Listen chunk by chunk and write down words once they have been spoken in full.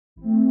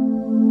Welcome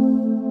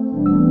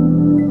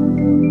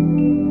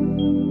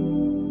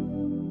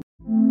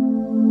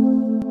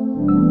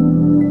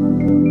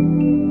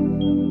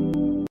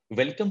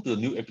to the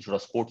new episode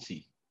of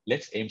Sportsy.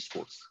 Let's aim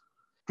sports.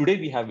 Today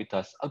we have with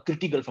us a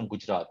pretty girl from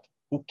Gujarat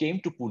who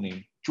came to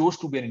Pune, chose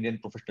to be an Indian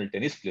professional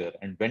tennis player,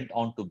 and went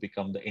on to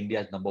become the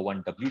India's number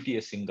one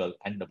WTA single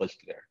and doubles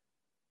player.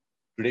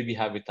 Today we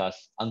have with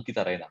us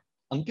Ankita Raina.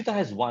 Ankita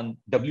has won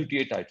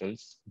WTA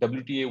titles,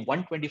 WTA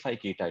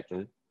 125K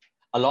title,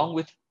 along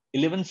with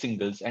 11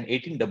 singles and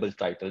 18 doubles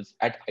titles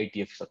at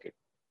ITF circuit.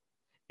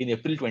 In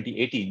April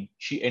 2018,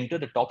 she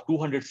entered the top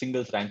 200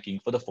 singles ranking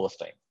for the first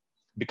time,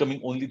 becoming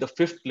only the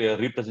fifth player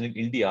representing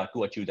India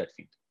to achieve that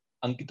feat.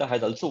 Ankita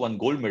has also won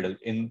gold medal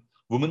in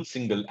women's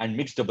single and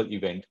mixed double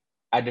event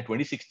at the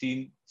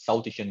 2016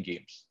 South Asian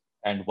Games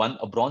and won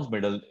a bronze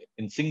medal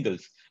in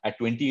singles at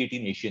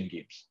 2018 Asian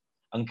Games.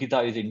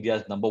 Ankita is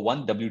India's number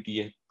one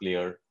WTA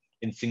player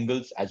in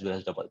singles as well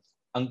as doubles.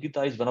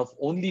 Ankita is one of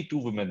only two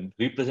women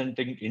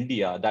representing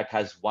India that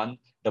has won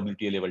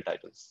WTA level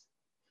titles.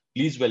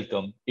 Please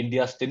welcome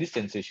India's tennis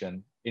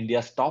sensation,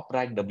 India's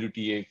top-ranked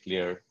WTA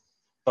player,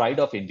 pride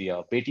of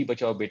India, Beti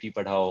Bachao, Beti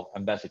Padhao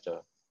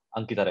ambassador,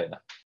 Ankita Raina.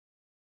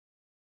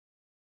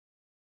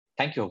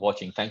 Thank you for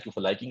watching, thank you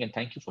for liking, and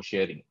thank you for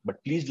sharing.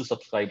 But please do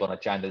subscribe on our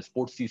channel,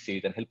 Sportsy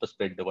Says, and help us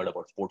spread the word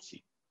about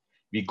Sportsy.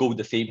 We go with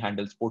the same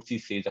handle, Sportsy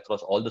Says,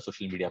 across all the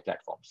social media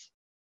platforms.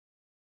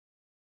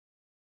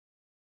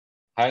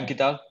 Hi,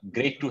 Ankita.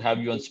 Great to have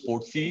you on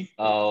Sportsy.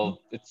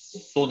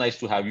 It's so nice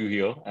to have you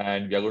here.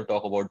 And we are going to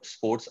talk about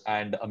sports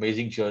and the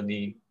amazing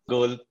journey.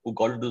 Girl who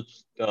got into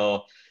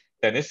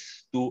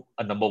tennis to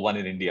a number one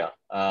in India.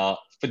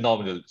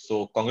 Phenomenal.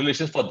 So,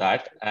 congratulations for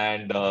that.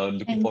 And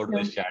looking Thank forward to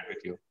you. this chat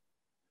with you.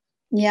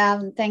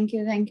 Yeah, thank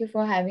you. Thank you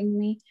for having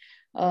me.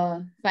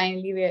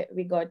 Finally,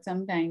 we got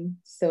some time.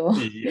 So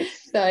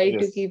Yes. sorry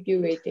to Yes. keep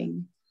you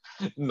waiting.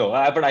 No,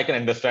 but I can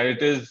understand.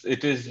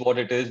 It is what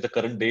it is. The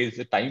current days,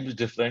 the time is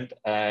different,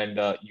 and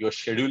your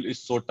schedule is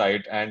so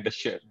tight. And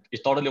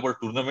it's not only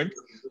about tournament;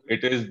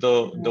 it is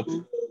the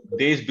Yeah.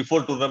 days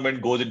before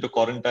tournament goes into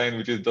quarantine,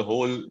 which is the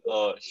whole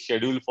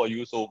schedule for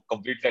you. So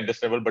completely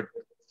understandable. But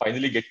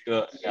finally,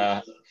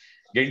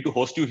 getting to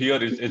host you here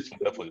is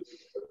wonderful.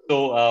 So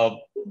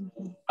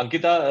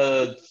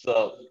Ankita,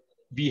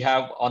 we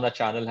have on our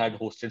channel had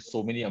hosted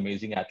so many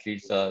amazing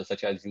athletes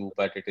such as you,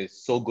 but it is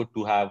so good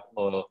to have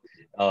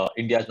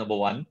India's number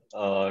one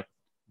Thank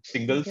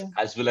singles you.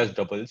 as well as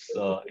doubles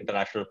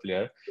international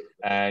player,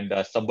 and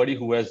somebody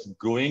who has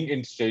growing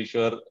in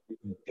stature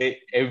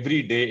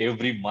every day,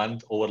 every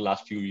month over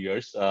last few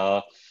years.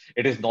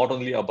 It is not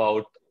only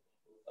about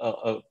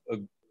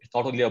it's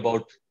not only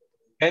about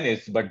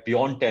tennis, but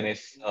beyond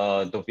tennis,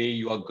 the way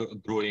you are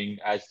growing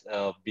as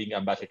being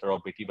ambassador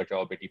of Beti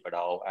Bachao, Beti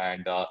Padhao,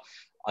 and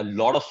a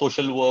lot of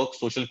social work,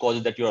 social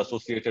causes that you're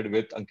associated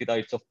with. Ankita,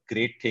 it's a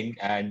great thing,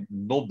 and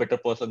no better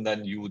person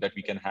than you that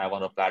we can have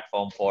on a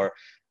platform for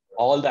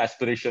all the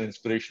aspiration,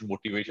 inspiration,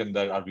 motivation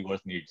that our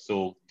viewers need.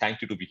 So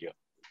thank you to be here.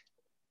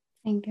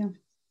 Thank you.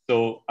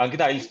 So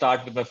Ankita, I'll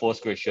start with my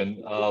first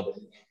question.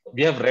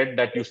 We have read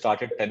that you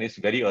started tennis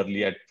very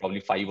early at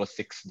probably 5 or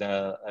 6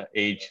 the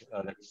age.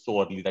 That's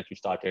so early that you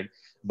started.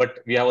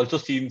 But we have also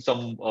seen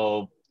some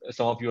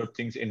of your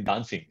things in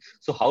dancing.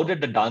 So how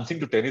did the dancing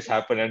to tennis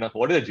happen, and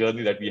what is the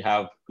journey that we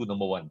have to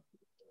number one?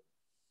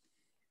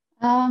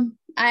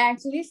 I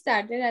actually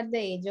started at the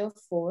age of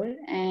 4,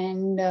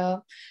 and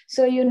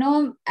so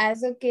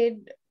as a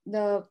kid,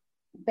 the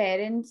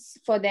parents,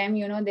 for them,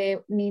 they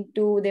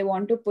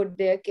want to put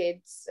their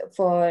kids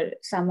for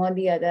some or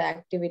the other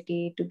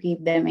activity to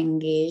keep them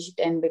engaged,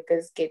 and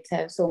because kids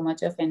have so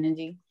much of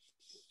energy,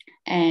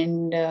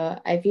 and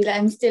I feel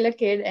I'm still a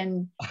kid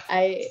and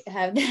I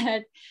have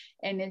that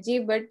energy,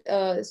 but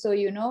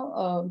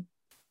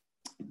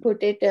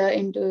put it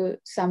into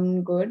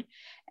some good,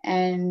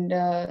 and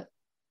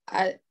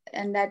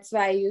and that's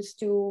why I used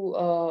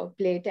to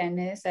play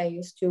tennis. I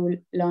used to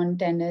learn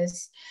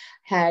tennis,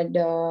 had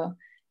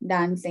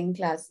dancing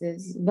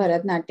classes,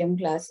 Bharatnatyam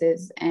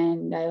classes,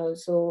 and I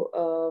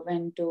also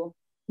went to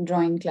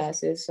drawing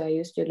classes. So I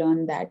used to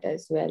learn that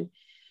as well.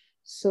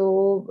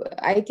 So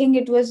I think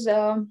it was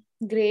a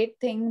great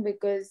thing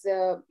because,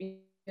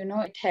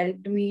 it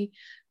helped me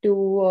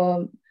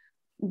to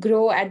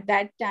grow at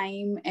that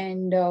time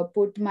and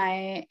put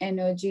my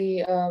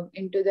energy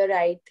into the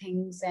right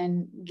things,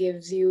 and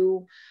gives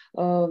you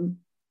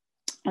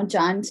a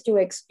chance to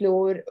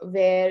explore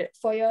where,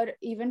 for your,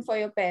 even for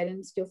your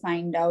parents to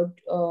find out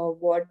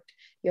what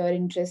you're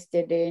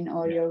interested in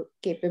or Yeah. you're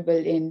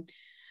capable in.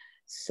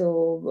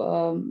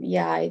 So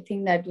yeah, I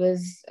think that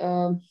was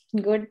a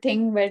good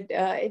thing. But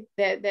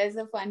there's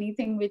a funny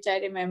thing which I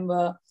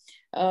remember.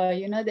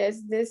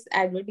 There's this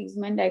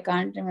advertisement. I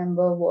can't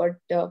remember what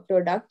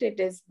product it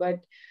is, but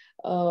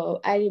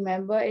I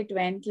remember it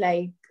went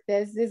like,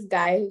 there's this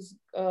guy who's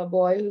a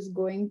boy who's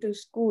going to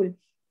school,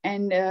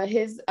 and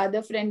his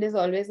other friend is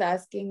always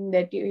asking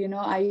that,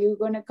 are you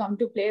going to come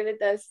to play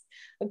with us?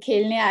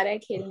 Khelne aa raha hai,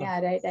 khelne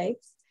aa raha hai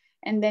types.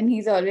 And then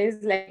he's always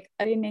like,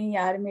 "Arey nahi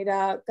yaar,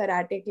 mera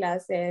karate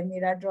class hai,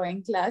 mera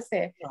drawing class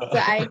hai." So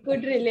I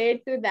could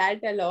relate to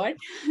that a lot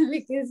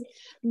because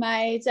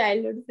my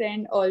childhood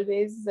friend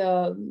always,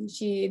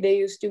 they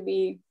used to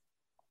be,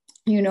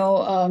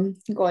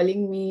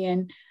 calling me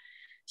and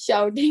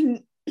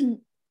shouting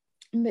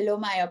below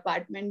my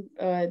apartment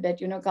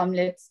that, come,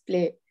 let's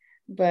play.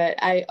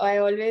 But I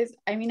always,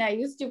 I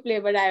used to play,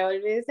 but I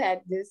always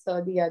had this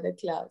or the other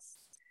class.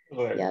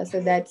 Right. Yeah,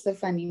 so that's a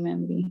funny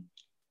memory.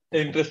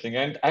 Interesting.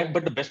 And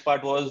but the best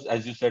part was,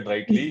 as you said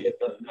rightly,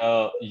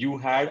 you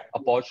had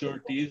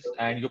opportunities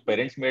and your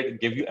parents made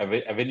give you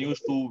avenues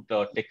to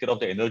take care of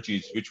the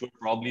energies, which would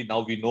probably now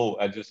we know,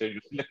 as you said,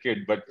 you're still a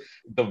kid, but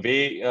the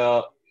way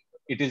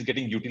it is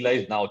getting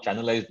utilized now,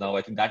 channelized now,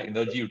 I think that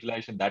energy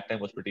utilization that time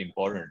was pretty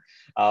important.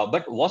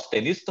 But was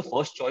tennis the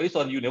first choice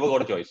or you never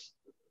got a choice?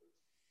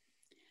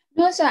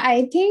 No, so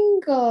I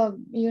think,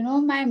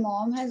 my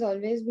mom has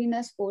always been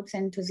a sports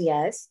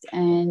enthusiast.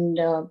 And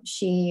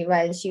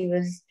while she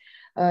was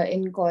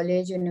in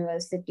college,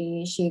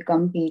 university, she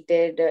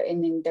competed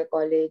in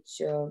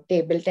inter-college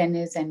table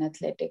tennis and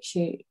athletics.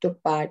 She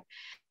took part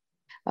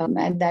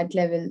at that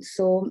level.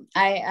 So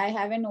I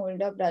have an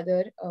older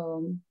brother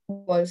who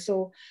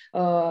also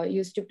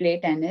used to play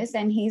tennis,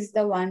 and he's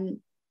the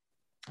one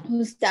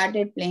who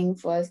started playing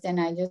first, and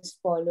I just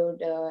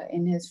followed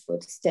in his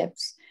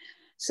footsteps.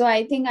 So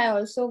I think I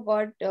also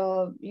got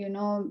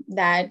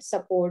that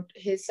support,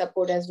 his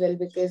support as well,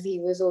 because he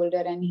was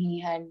older and he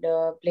had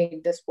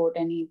played the sport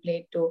and he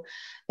played to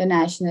the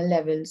national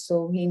level,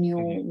 so he knew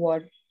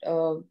what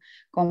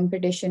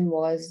competition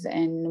was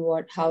and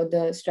how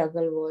the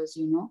struggle was,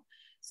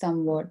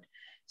 somewhat.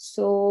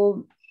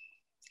 So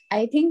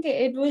I think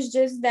it was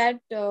just that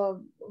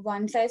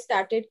once I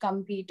started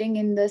competing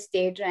in the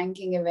state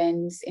ranking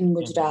events in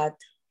Gujarat,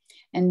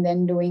 and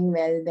then doing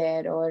well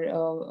there,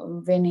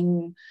 or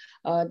winning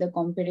the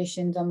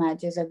competitions or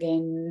matches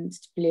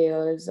against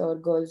players or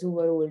girls who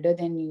were older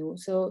than you.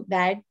 So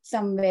that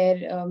somewhere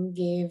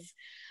gave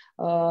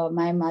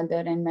my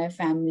mother and my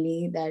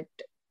family that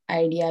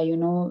idea,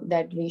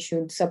 that we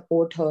should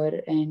support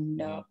her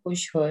and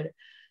push her.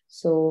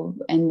 So,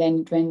 and then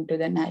it went to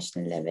the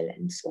national level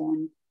and so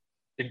on.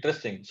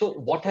 Interesting. So,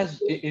 what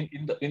has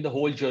in the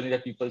whole journey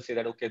that people say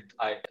that okay,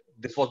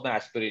 this was my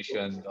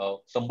aspiration,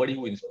 somebody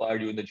who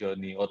inspired you in the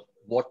journey, or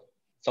what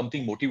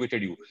something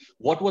motivated you?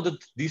 What were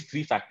these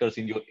three factors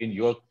in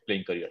your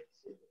playing career?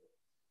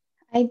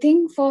 I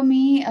think for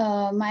me,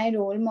 my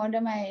role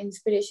model, my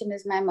inspiration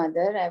is my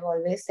mother. I've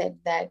always said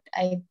that.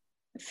 I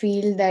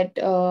feel that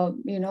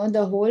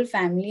the whole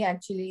family,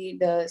 actually,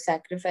 the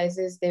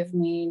sacrifices they've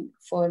made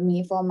for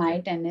me, for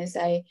my tennis,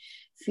 I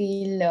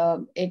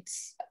feel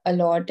it's a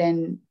lot.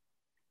 And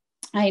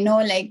I know,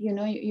 like,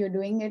 you're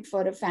doing it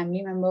for a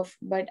family member,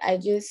 but I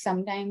just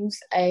sometimes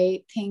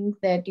I think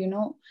that,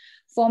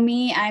 for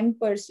me, I'm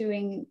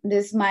pursuing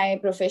this, my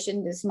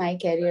profession, this, my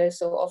career.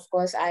 So of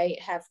course I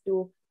have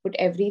to put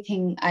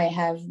everything I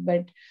have,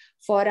 but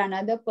for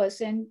another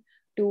person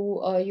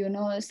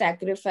to,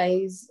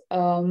 sacrifice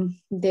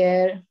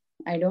their,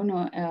 I don't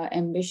know,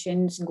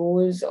 ambitions,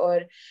 goals,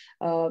 or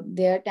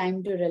their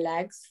time to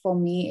relax, for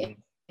me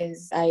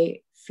is,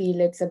 I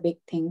feel it's a big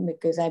thing,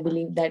 because I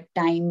believe that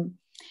time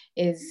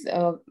is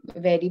a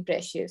very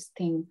precious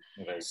thing.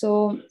 Right.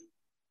 So,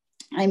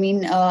 I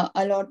mean, a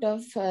lot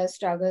of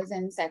struggles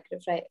and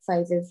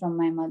sacrifices from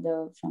my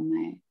mother, from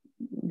my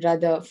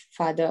brother,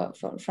 father,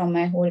 from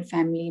my whole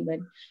family. But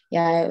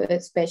yeah, I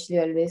especially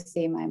always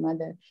say my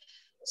mother.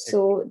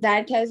 So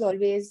that has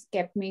always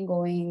kept me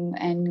going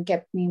and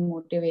kept me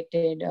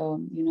motivated,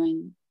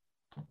 in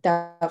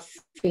tough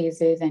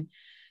phases and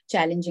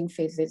challenging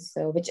phases,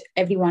 which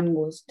everyone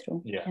goes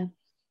through. Yeah.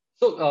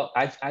 So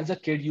as a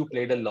kid, you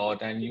played a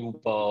lot and you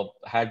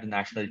had the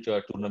national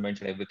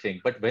tournaments and everything.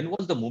 But when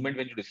was the moment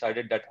when you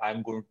decided that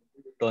I'm going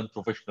to turn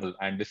professional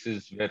and this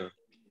is where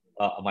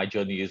my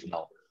journey is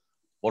now?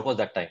 What was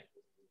that time?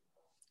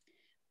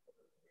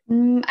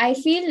 I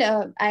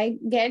feel I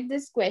get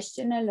this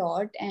question a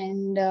lot,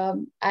 and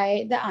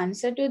the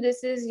answer to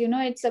this is,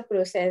 it's a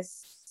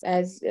process,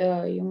 as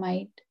you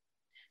might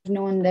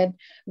known that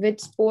with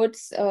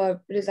sports,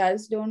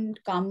 results don't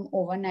come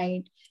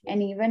overnight.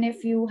 And even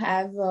if you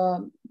have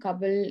a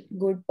couple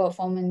good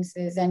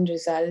performances and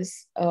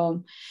results,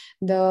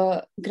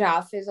 the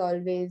graph is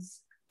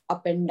always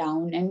up and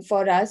down, and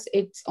for us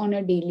it's on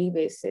a daily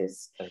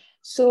basis.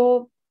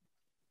 So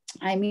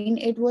I mean,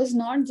 it was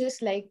not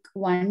just like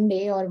one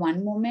day or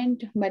one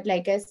moment, but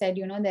like I said,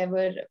 there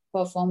were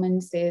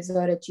performances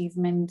or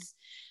achievements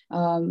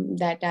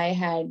that I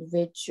had,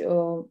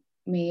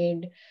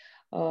 made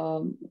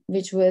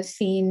which was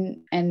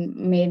seen and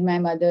made my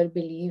mother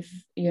believe,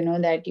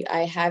 that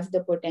I have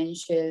the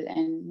potential.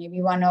 And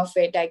maybe one of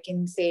it I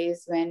can say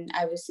is when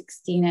I was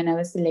 16 and I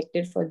was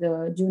selected for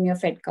the Junior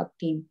Fed Cup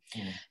team.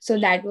 So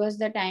that was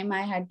the time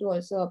I had to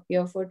also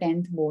appear for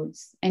 10th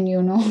boards. And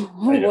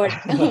what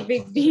a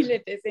big deal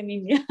it is in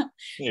India,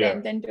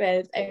 10th and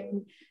 12th. I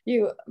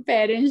mean,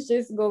 parents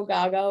just go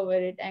gaga over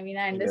it. I mean,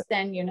 I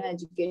understand,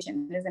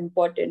 education is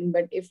important,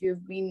 but if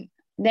you've been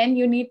then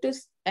you need to,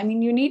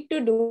 you need to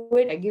do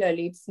it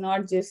regularly. It's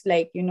not just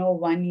like,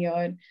 1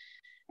 year.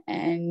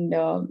 And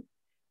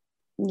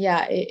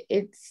yeah,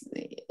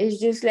 it's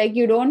just like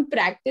you don't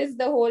practice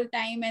the whole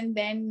time, and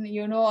then,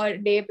 a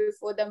day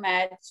before the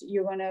match,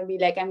 you're gonna be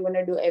like, I'm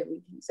gonna do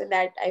everything. So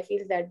that, I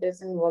feel that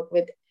doesn't work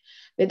with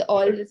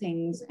all Right. the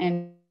things.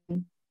 And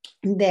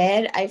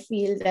there I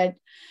feel that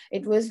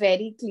it was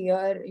very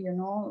clear,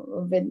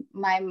 with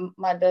my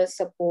mother's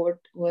support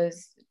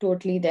was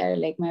totally there,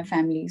 like my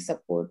family's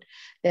support.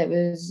 There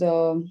was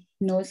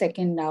no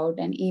second doubt.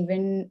 And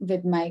even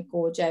with my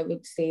coach, I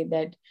would say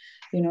that,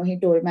 he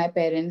told my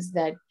parents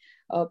that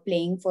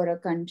playing for a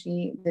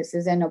country, this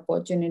is an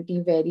opportunity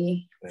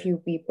very Right. few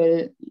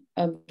people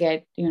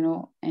get,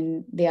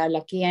 and they are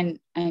lucky. And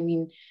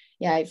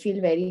yeah, I feel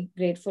very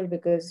grateful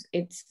because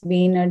it's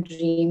been a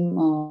dream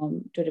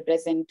to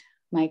represent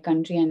my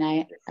country, and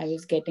I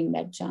was getting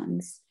that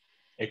chance.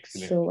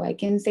 Excellent. So I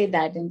can say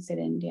that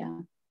incident, yeah.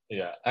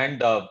 Yeah.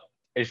 And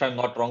if I'm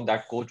not wrong,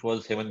 that coach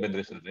was Hemant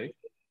Bendresar, right?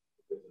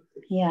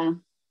 Yeah.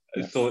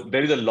 So Yes.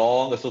 there is a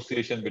long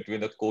association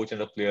between a coach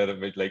and a player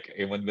with like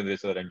Hemant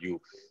Bendresar and you.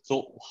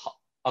 So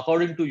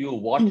according to you,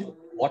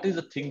 what is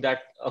the thing that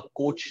a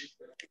coach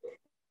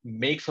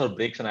makes or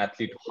breaks an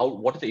athlete?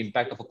 What is the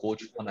impact of a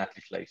coach on an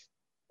athlete's life?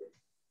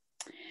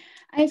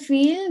 I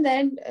feel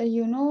that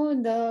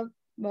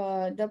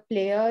the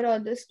player or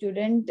the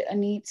student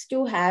needs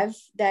to have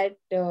that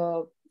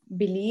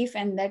belief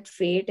and that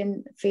faith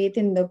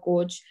in the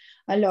coach.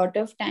 A lot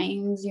of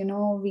times,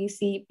 we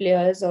see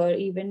players, or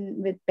even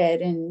with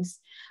parents,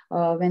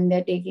 when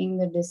they're taking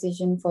the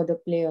decision for the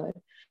player,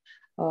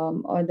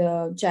 or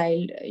the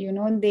child,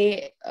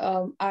 they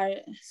are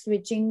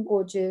switching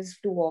coaches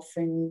too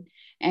often,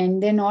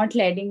 and they're not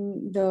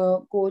letting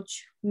the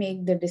coach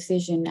make the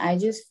decision. I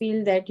just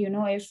feel that,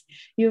 if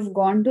you've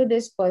gone to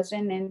this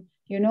person, and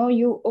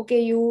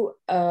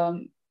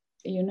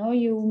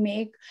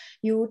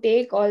you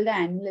take all the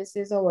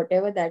analysis or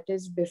whatever that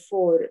is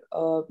before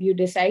you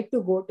decide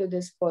to go to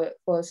this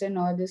person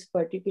or this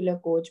particular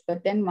coach.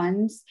 But then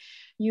once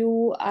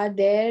you are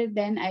there,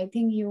 then I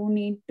think you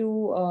need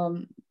to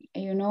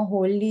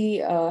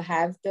wholly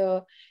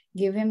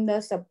give him the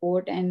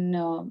support and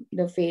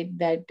the faith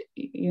that,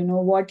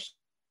 what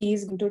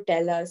he's going to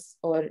tell us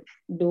or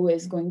do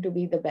is going to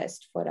be the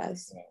best for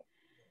us.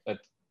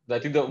 That I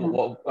think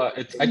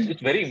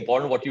it's very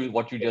important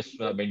what you just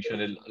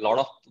mentioned. A lot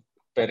of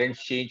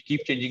parents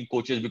keep changing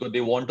coaches because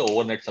they want the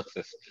overnight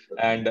success,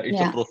 and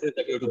it's a Yeah. process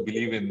that you have to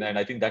believe in. And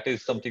I think that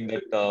is something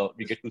that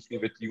we get to see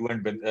with you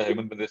and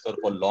Hemant Bendresar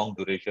for long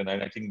duration.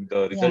 And I think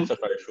the Yeah. results are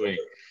started showing,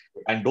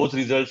 and those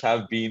results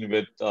have been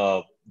with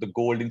the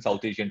gold in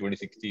South Asia in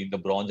 2016, the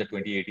bronze at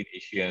 2018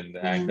 Asian,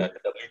 and Yeah.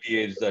 the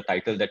WTA's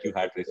title that you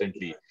had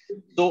recently.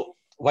 So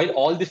while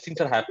all these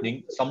things are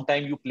happening,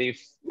 sometimes you play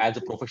as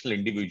a professional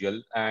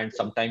individual, and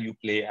sometimes you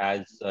play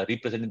as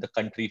representing the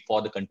country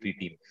for the country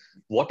team.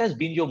 What has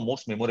been your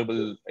most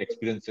memorable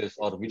experiences,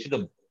 or which is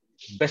the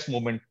best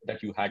moment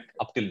that you had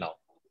up till now?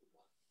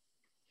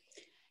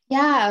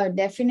 Yeah,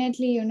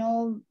 definitely.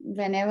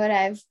 Whenever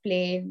I've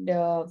played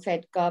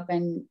Fed Cup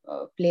and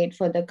played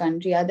for the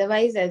country,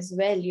 otherwise as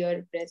well, you're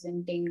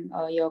representing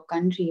your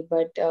country.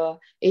 But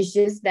it's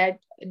just that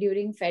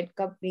during Fed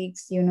Cup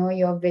weeks,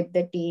 you're with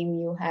the team,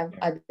 you have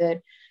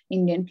other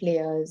Indian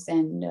players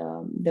and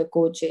the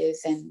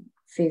coaches and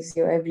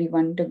physio,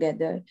 everyone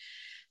together.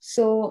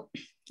 So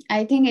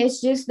I think it's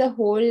just the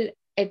whole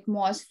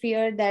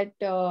atmosphere that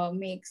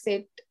makes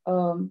it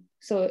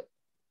so,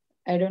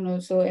 I don't know,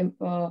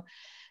 so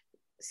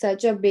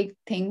such a big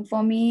thing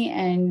for me.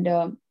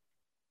 And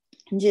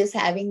just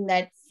having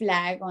that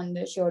flag on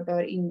the shirt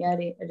or India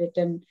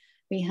written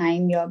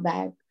behind your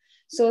back.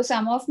 So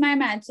some of my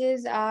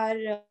matches are,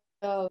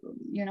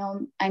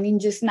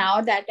 just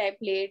now that I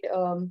played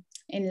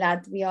in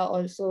Latvia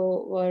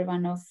also were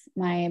one of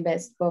my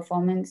best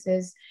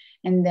performances.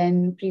 And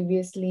then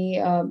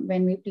previously,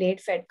 when we played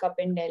Fed Cup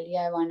in Delhi,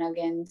 I won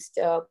against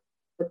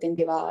Putin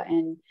Diva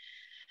and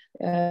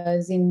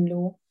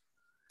Zinlu,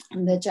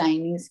 the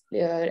Chinese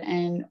player.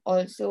 And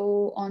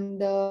also on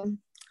the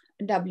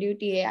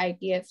WTA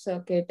ITF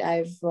circuit,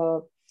 I've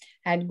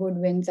had good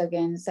wins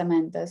against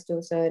Samantha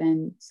Stosur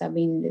and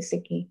Sabine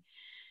Lisicki.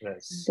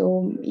 Right.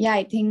 So yeah,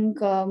 I think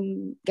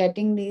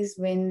getting these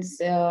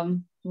wins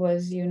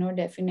was,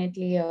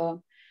 definitely a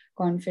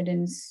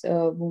confidence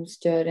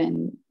booster,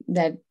 and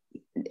that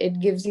it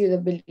gives you the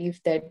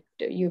belief that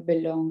you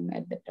belong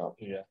at the top.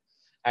 Yeah.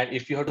 And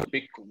if you have to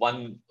pick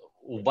one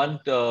win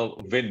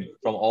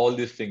from all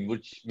these things,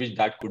 which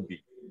that could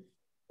be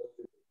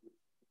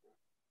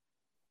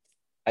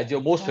as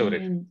your most One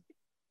favorite? win.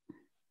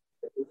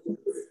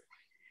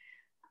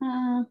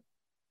 Uh,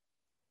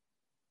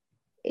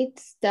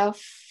 It's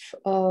tough,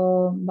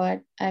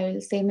 but I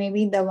will say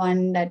maybe the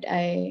one that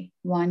I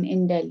won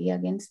in Delhi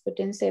against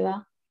Putin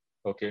Seva.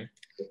 Okay.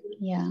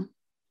 Yeah,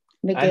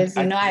 And because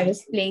I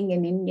was playing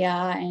in India,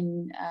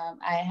 and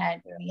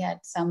we had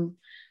some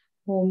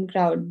home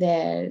crowd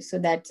there, so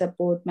that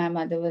support. My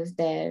mother was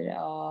there.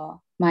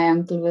 My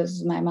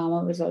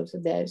mama was also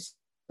there.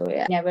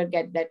 I never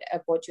get that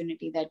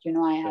opportunity that,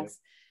 I have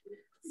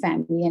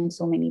family and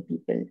so many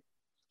people.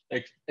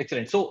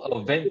 Excellent.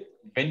 So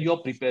when you're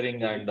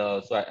preparing, and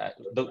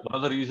one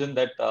of the reason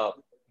that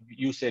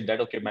you said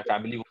that, okay, my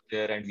family was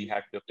there and we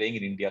had to playing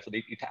in India, so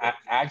it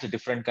adds a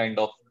different kind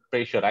of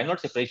pressure. I'll not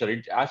say pressure;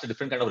 it adds a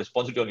different kind of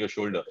responsibility on your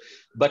shoulder.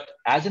 But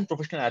as a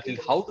professional athlete,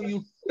 how do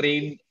you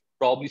train?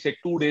 Probably say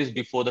 2 days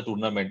before the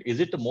tournament. Is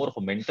it more of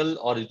a mental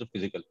or is it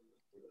physical?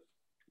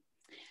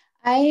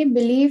 I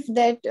believe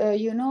that,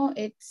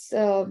 it's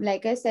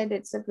like I said,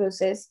 it's a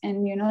process,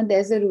 and,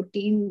 there's a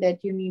routine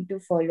that you need to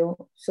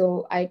follow.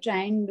 So I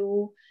try and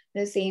do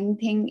the same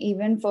thing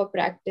even for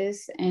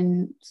practice,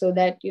 and so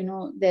that,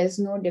 there's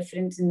no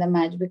difference in the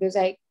match, because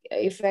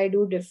if I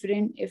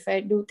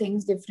do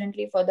things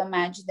differently for the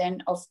match,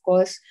 then of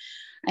course,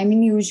 I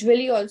mean,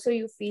 usually also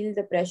you feel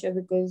the pressure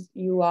because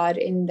you are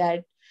in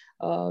that,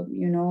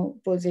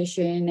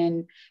 position,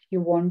 and you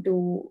want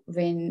to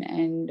win,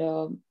 and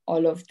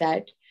all of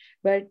that.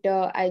 But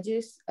I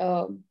just,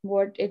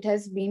 what it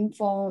has been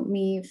for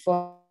me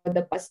for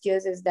the past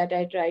years is that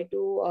I try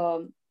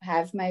to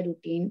have my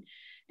routine,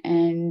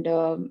 and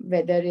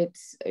whether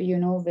it's,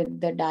 with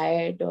the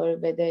diet, or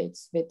whether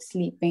it's with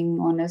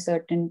sleeping on a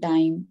certain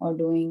time, or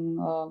doing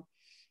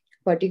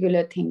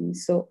particular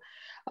things. So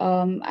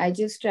I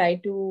just try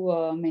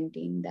to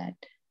maintain that.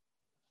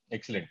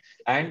 Excellent.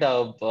 And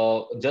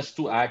just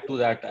to add to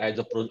that, as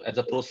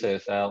a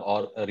process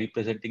or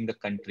representing the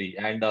country,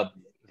 and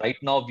right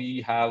now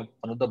we have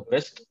one of the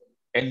best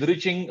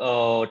enriching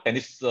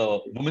tennis,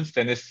 women's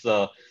tennis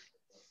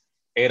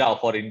era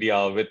for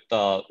India with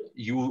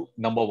you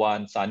number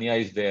one, Sania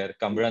is there,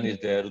 Kamran is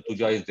there,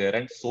 Rutuja is there,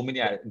 and so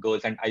many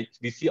girls. And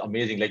we see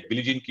amazing, like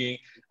Billie Jean King,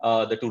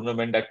 the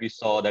tournament that we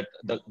saw, that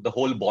the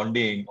whole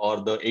bonding,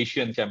 or the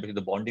Asian Championship,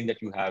 the bonding that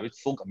you have,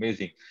 it's so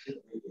amazing.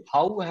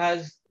 How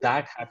has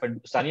that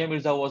happened? Sania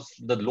Mirza was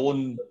the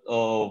lone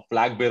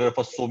flag bearer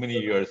for so many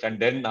years, and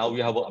then now we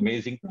have an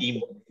amazing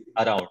team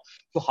around.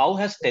 So how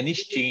has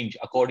tennis changed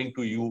according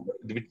to you,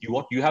 with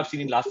what you have seen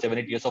in last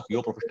 7-8 years of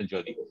your professional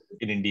journey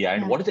in India,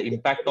 and what is the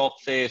impact of,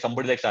 say,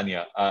 somebody like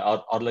Sania,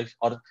 or it's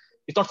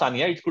not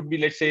Sania, it could be,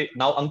 let's say,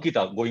 now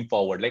Ankita going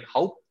forward. Like,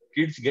 how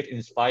kids get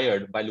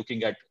inspired by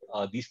looking at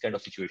these kind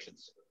of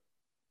situations?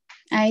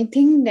 I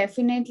think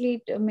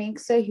definitely it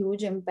makes a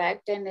huge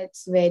impact, and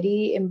it's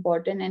very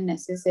important and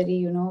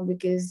necessary,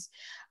 because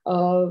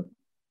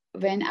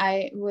when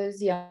I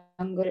was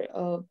younger,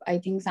 I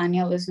think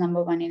Sania was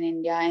number one in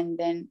India. And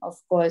then, of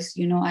course,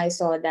 I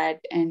saw that,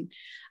 and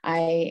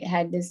I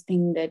had this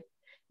thing that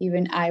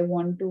even I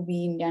want to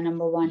be India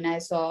number one.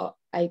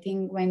 I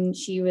think when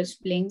she was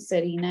playing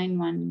Serena in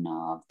one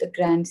of the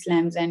Grand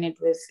Slams, and it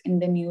was in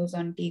the news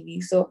on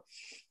TV. So,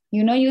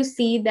 you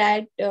see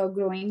that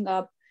growing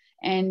up.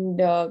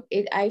 And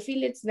I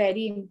feel it's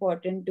very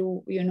important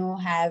to,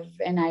 have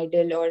an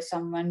idol or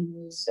someone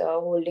who's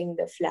holding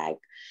the flag.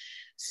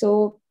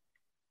 So,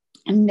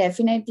 and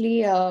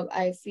definitely,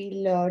 I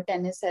feel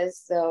tennis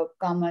has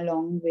come a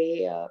long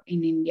way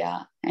in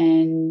India.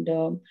 And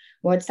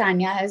what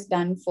Sania has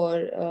done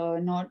for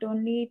not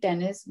only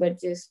tennis,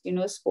 but just,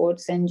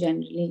 sports and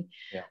generally,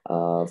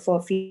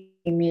 for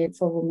female,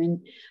 for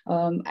women,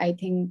 I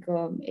think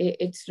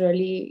it's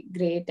really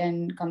great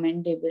and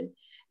commendable.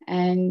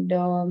 And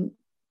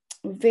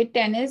with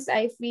tennis,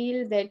 I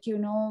feel that,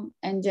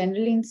 and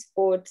generally in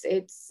sports,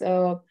 it's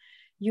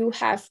you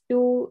have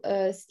to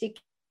stick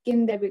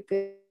in there,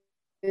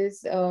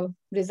 because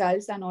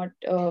results are not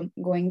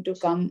going to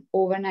come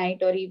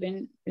overnight, or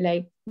even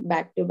like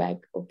back to back.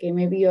 Okay,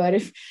 maybe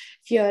if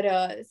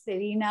you're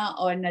Serena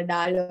or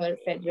Nadal or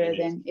Federer,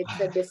 then it's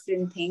a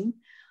different thing.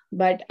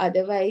 But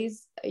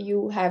otherwise,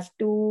 you have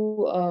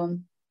to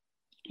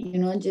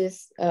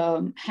just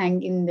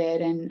hang in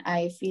there. And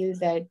I feel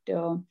that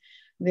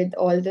with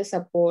all the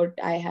support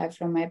I have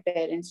from my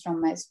parents,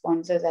 from my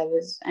sponsors,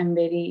 I'm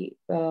very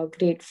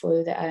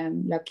grateful that I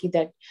am lucky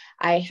that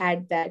I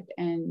had that.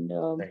 And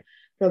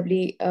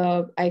probably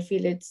I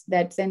feel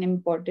that's an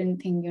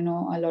important thing.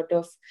 A lot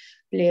of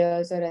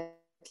players or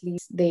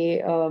athletes,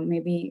 they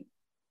maybe,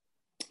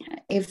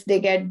 if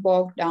they get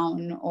bogged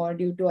down or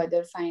due to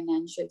other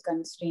financial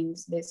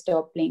constraints, they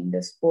stop playing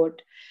the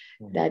sport.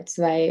 That's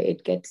why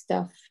it gets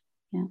tough.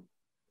 Yeah.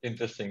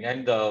 Interesting.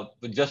 And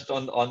just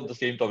on the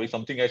same topic,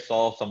 something I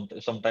saw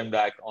sometime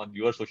back on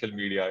your social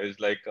media is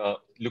like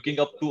looking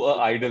up to a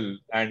idol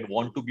and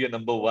want to be a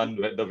number one,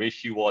 the way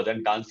she was,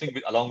 and dancing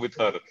along with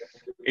her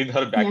in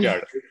her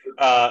backyard.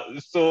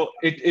 So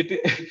it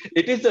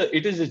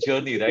is a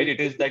journey, right?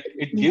 It is like,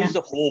 it gives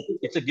a hope.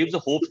 It gives a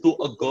hope to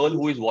a girl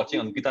who is watching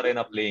Ankita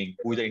Raina playing,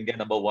 who is the Indian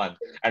number one.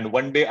 And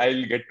one day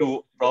I'll get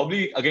to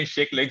probably again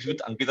shake legs with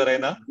Ankita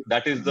Raina.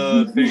 That is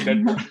the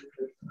thing that.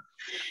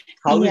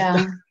 How is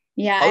that?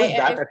 Yeah, how is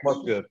that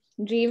atmosphere?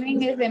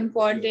 Dreaming is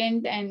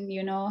important, and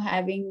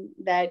having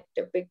that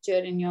picture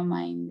in your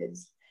mind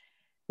is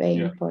very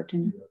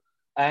important.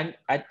 And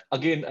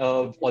again,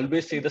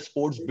 always say the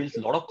sports builds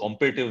a lot of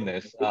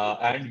competitiveness,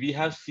 and we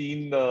have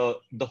seen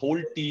the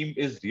whole team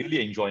is really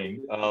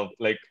enjoying.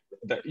 Like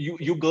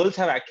you girls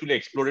have actually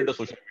exploded the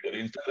social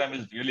media. Instagram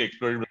is really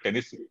exploded the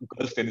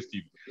girls tennis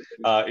team,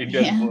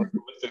 India's Yeah.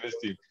 women's tennis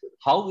team.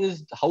 How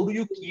do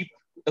you keep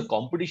the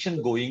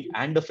competition going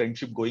and the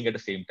friendship going at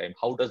the same time?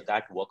 How does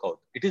that work out?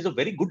 It is a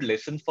very good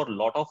lesson for a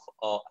lot of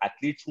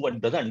athletes who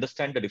doesn't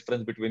understand the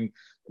difference between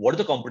what is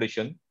the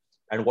competition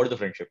and what is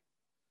the friendship.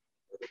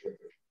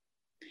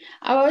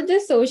 About the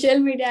social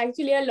media,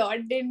 actually, a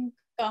lot didn't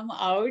come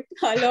out.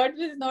 A lot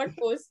was not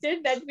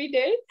posted that we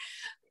did.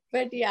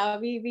 But yeah,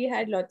 we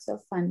had lots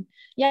of fun.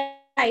 Yeah,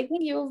 I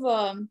think you've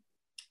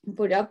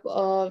put up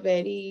a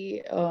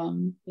very,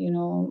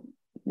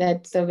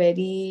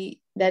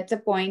 that's a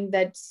point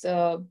that's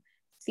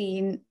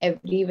seen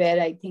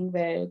everywhere, I think,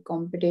 where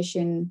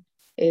competition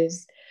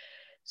is.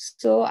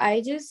 So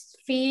I just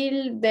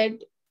feel that,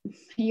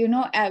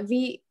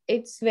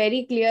 it's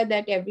very clear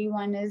that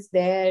everyone is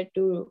there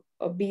to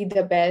be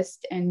the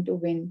best and to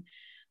win.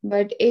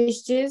 But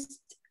it's just,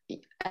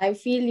 I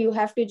feel you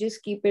have to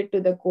just keep it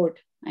to the court.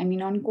 I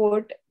mean, on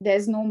court,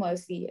 there's no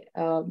mercy.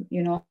 For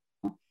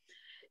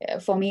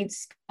me,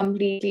 it's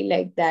completely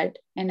like that.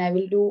 And I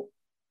will do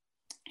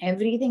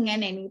everything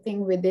and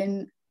anything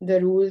within the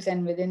rules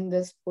and within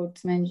the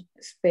sportsman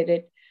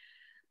spirit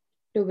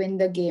to win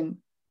the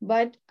game.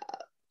 But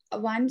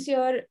once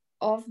you're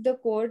off the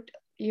court,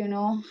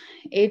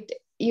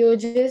 you're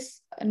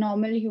just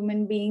normal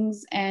human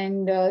beings,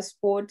 and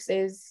sports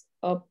is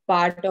a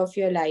part of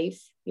your life.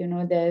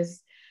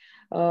 There's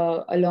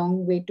a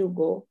long way to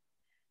go.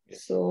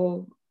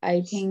 So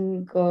I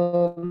think,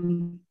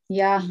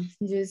 yeah,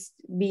 just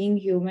being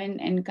human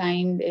and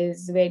kind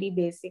is very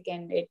basic,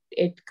 and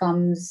it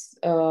comes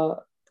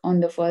on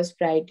the first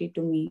priority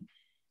to me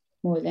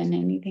more than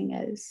anything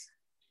else.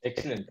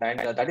 Excellent. And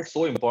that is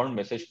so important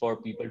message for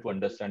people to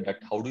understand that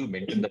how do you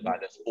maintain the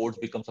balance? Sports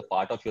becomes a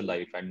part of your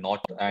life and the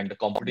Yeah.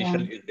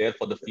 competition is there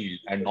for the field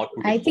and not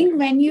to I dismount. think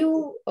when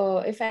you,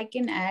 if I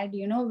can add,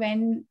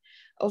 when,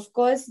 of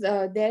course,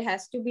 there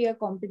has to be a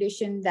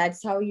competition.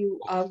 That's how you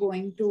are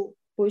going to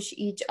push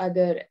each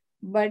other.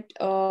 But,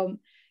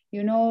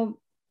 you know,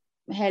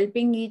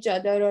 helping each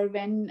other, or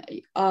when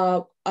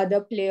other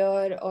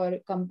player or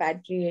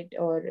compatriot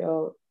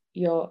or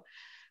your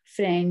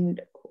friend,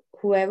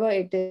 whoever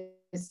it is,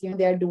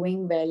 they are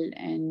doing well.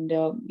 And,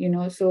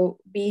 so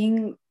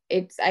being,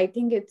 I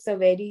think it's a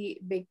very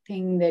big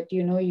thing that,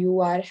 you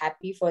are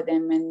happy for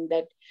them, and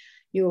that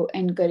you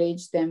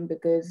encourage them,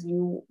 because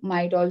you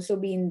might also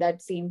be in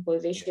that same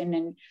position,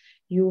 and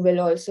you will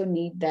also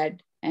need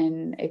that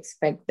and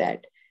expect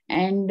that.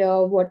 And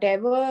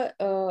whatever,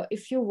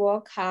 if you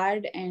work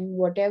hard and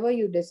whatever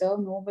you deserve,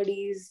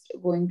 nobody is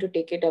going to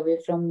take it away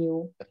from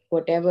you.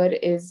 Whatever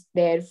is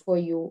there for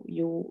you,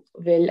 you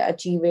will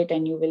achieve it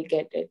and you will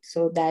get it.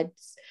 So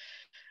that's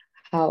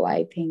how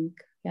I think.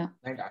 Yeah.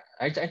 And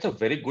it's a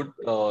very good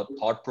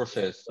thought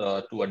process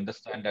to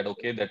understand that,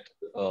 okay, that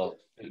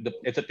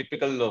it's a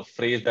typical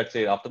phrase that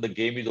says after the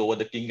game is over,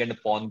 the king and the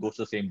pawn goes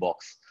to the same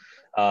box.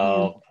 Yeah.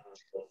 Uh,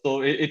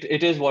 so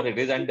it is what it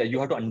is, and you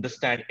have to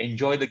understand,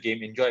 enjoy the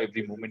game, enjoy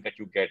every moment that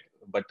you get,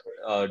 but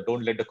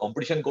don't let the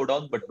competition go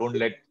down, but don't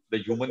let the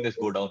humanness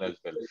go down as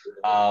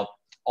well.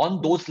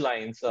 On those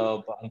lines,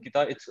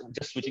 Ankita, it's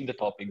just switching the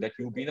topic that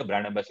you've been a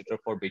brand ambassador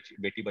for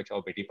Beti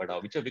Bachao, Beti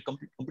Padhao, which is a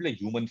completely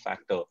human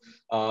factor.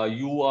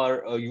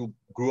 You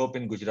grew up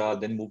in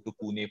Gujarat, then moved to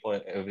Pune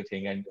for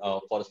everything, and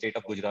for the state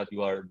of Gujarat,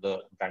 you are the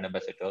brand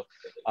ambassador.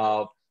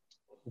 Uh,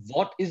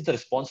 what is the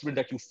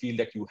responsibility that you feel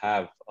that you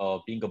have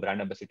being a brand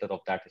ambassador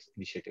of that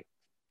initiative?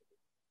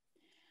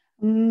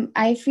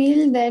 I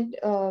feel that,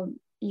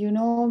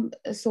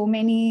 so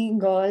many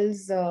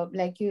girls,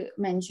 like you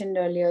mentioned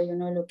earlier,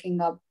 looking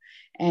up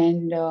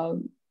and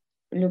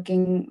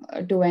looking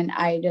to an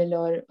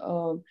idol,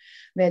 or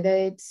whether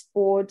it's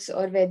sports,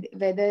 or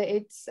whether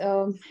it's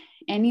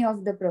any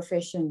of the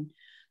profession.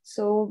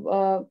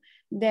 So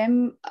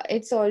them,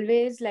 it's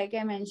always, like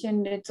I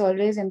mentioned, it's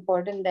always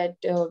important that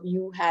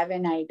you have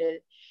an idol.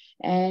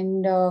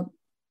 And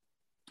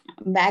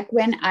back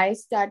when I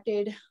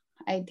started,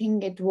 I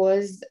think it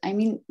was, I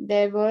mean,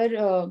 there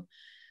were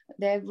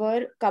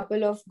a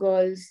couple of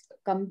girls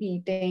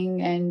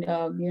competing and,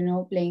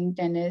 playing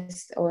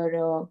tennis,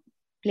 or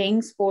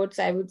playing sports,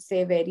 I would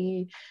say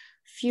very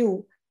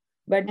few.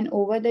 But then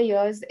over the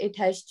years, it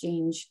has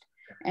changed.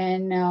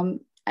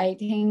 And I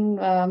think,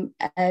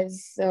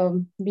 as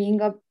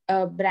being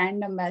a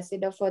brand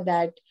ambassador for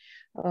that,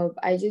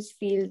 I just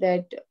feel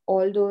that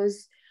all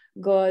those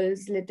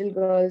girls, little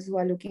girls who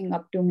are looking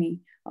up to me,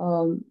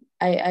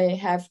 I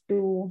have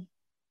to,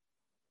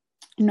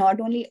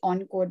 not only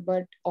on court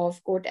but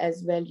off court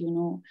as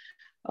well,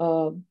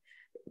 uh,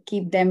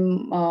 keep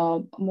them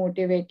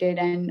motivated,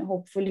 and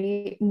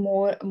hopefully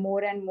more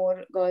and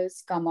more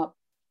girls come up.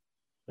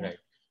 Right.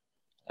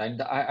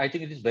 And I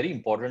think it is very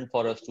important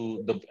for us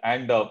to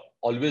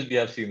always we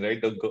have seen, right,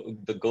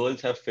 the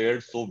girls have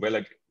fared so well,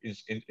 like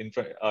in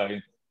front.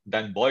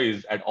 than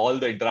boys at all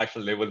the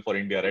international level for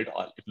India, right?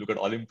 If you look at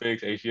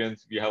Olympics,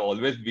 Asians, we have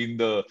always been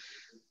the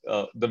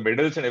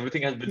medals and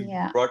everything has been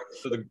Yeah. brought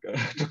to the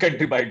to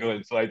country by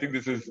girls. So I think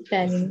this is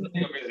Telling.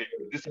 something amazing.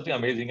 This is something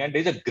amazing, and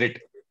there's a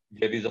grit,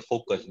 there is a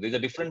focus, there's a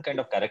different kind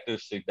of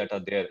characteristics that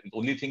are there. The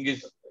only thing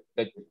is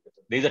that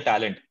there's a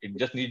talent. It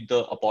just needs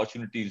the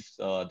opportunities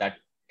that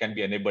can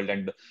be enabled,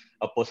 and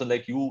a person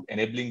like you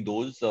enabling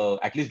those,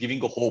 at least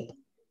giving a hope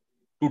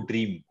to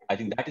dream. I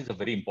think that is a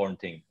very important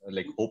thing,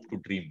 like hope to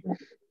dream.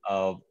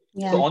 Uh,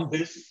 so Yeah. on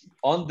this,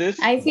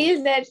 I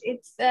feel that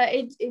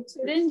it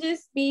shouldn't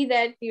just be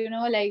that,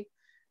 like,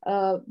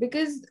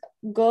 because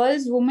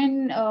girls,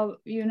 women,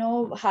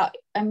 how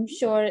I'm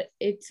sure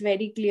it's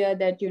very clear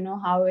that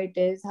how it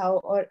is,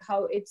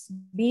 how it's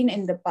been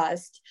in the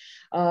past,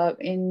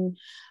 in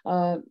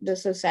the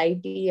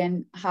society,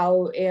 and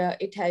how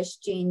it has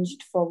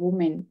changed for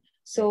women.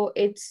 So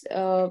it's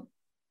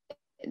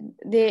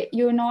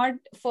you're not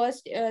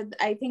first.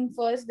 I think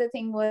first the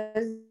thing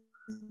was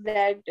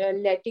that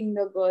letting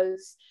the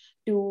girls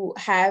to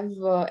have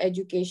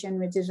education,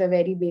 which is a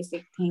very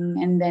basic thing,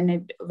 and then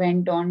it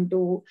went on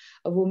to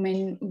a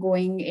woman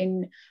going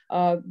in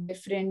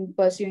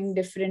pursuing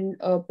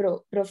different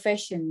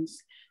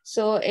professions.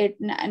 So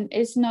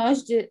it's not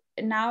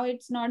now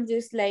it's not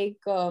just like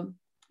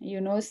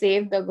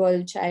save the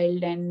girl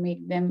child and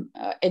make them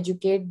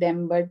educate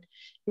them, but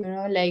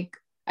like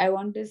I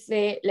want to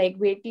say, like,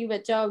 beti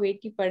bachao,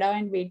 beti padhao,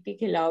 and beti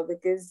khilao,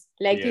 because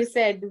like you yes.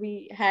 said,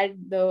 we had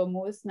the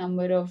most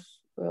number of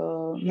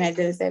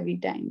medals every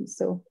time.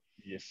 So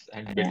Yes,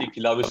 and yeah. Beti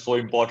Khilab is so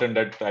important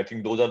that I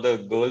think those are the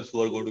girls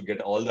who are going to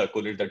get all the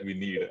accolades that we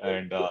need,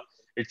 and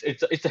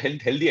it's a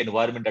healthy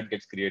environment that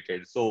gets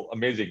created. So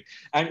amazing.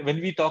 And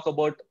when we talk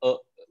about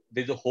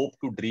there's a hope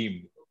to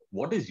dream,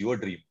 what is your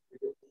dream?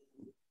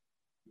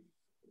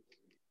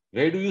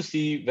 Where do you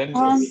see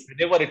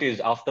whenever it is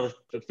after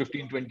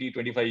 15, 20,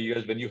 25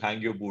 years when you hang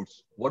your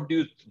boots? What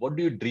do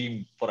you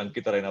dream for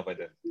Ankita Raina by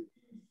then?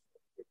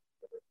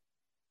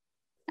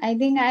 I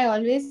think I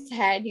always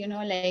had,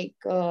 like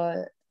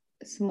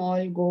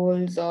small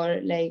goals,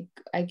 or like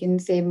I can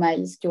say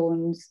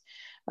milestones,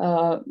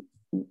 uh,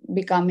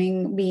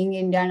 being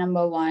India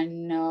number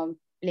one,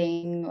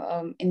 playing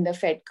in the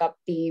Fed Cup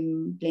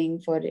team,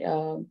 playing for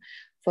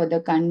the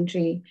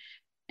country,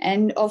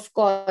 and of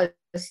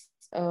course,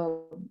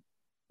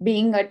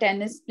 being a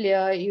tennis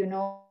player,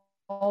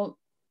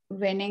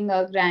 winning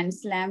a Grand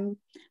Slam,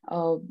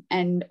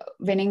 and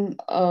winning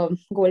a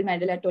gold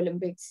medal at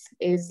Olympics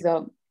is.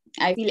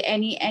 I feel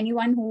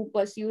anyone who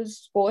pursues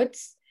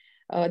sports,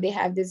 they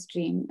have this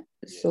dream.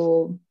 Yes.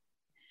 So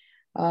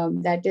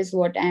that is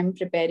what I'm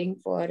preparing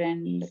for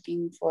and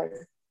looking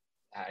for.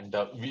 And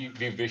we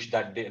wish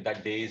that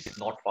day is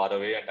not far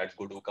away, and that's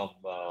going to come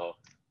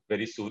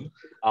very soon.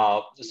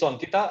 So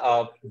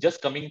Ankita,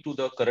 just coming to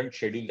the current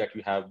schedule that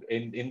we have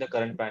in the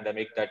current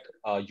pandemic, that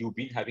you've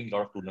been having a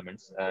lot of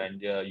tournaments,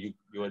 and you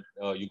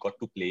got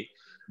to play,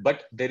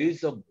 but there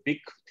is a big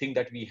thing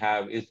that we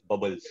have is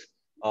bubbles,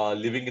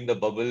 living in the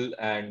bubble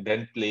and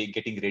then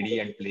getting ready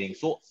and playing.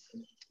 So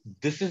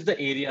this is the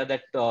area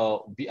that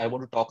I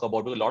want to talk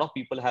about, because a lot of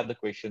people have the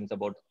questions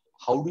about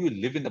how do you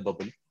live in the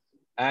bubble,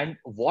 and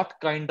what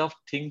kind of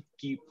thing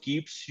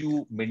keeps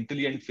you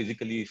mentally and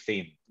physically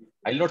sane.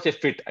 I'll not say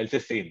fit, I'll say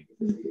sane.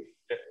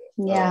 uh,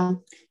 Yeah,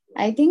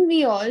 I think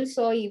we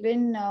also,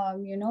 even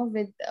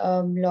with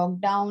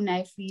lockdown,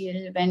 I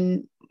feel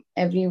when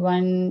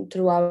everyone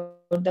throughout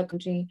the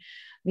country,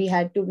 we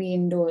had to be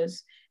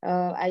indoors.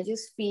 I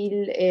just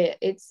feel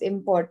it's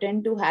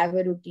important to have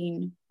a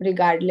routine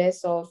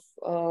regardless of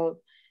how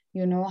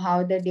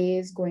the day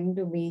is going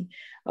to be.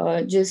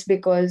 Just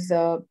because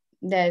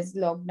there's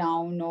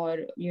lockdown, or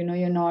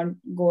you're not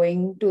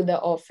going to the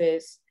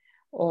office,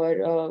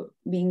 or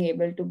being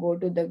able to go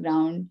to the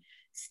ground,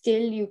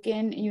 still you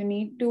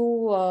need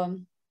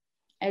to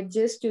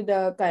adjust to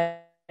the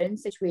current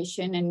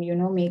situation, and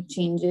make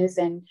changes,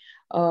 and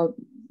uh,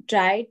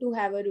 try to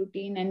have a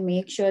routine and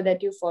make sure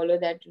that you follow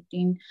that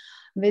routine.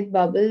 With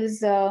bubbles,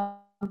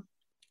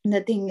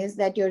 the thing is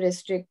that you're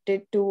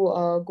restricted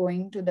to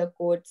going to the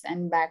courts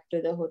and back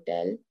to the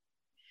hotel.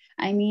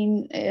 I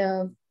mean,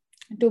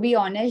 to be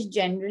honest,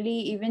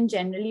 generally,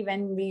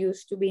 when we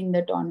used to be in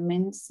the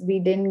tournaments, we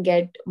didn't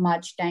get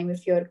much time.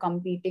 If you're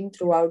competing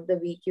throughout the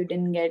week, you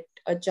didn't get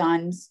a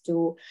chance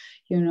to,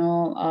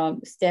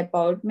 step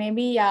out.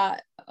 Maybe, yeah,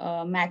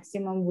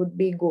 maximum would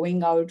be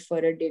going out for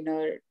a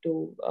dinner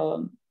to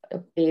a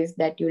place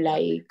that you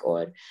like,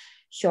 or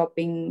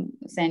shopping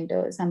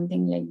center,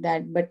 something like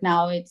that. But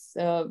now it's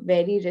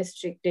very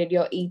restricted.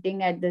 You're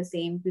eating at the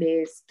same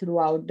place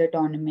throughout the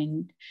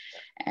tournament,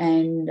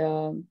 and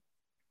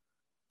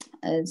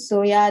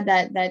so yeah,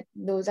 that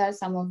those are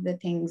some of the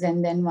things.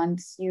 And then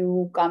once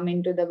you come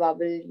into the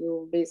bubble,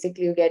 you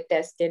get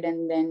tested,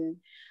 and then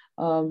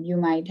you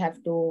might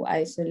have to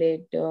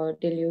isolate till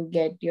you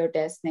get your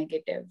test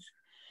negative.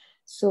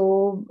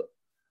 So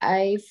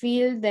I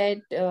feel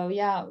that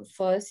yeah,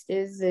 first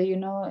is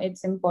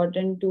it's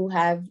important to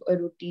have a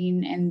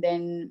routine, and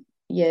then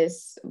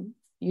yes,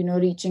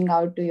 reaching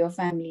out to your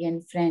family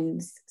and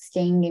friends,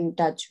 staying in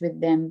touch with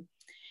them.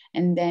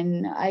 And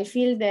then I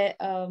feel that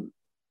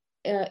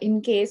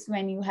in case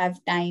when you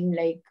have time,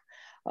 like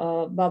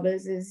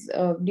bubbles is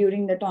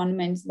during the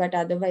tournaments, but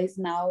otherwise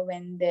now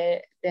when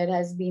there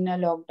has been a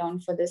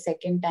lockdown for the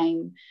second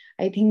time,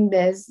 I think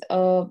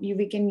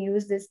we can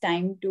use this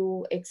time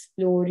to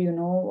explore,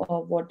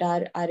 what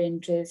are our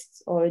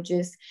interests, or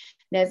just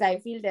I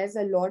feel there's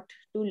a lot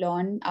to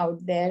learn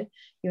out there.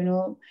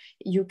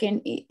 You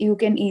can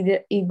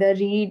either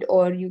read,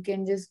 or you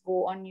can just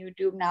go on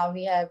YouTube. Now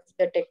we have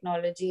the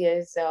technology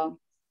is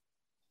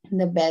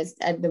the best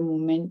at the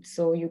moment,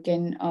 so you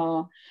can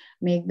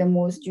make the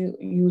most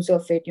use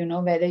of it.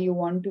 Whether you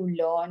want to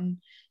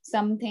learn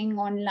something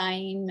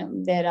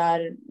online, there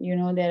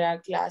are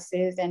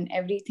classes and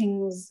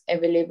everything's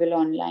available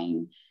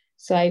online.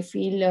 So I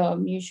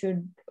feel you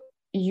should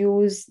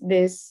use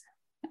this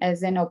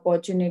as an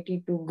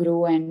opportunity to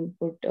grow and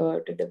put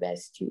to the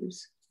best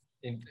use.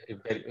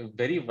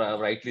 Very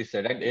rightly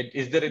said. And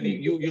is there any,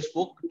 you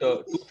spoke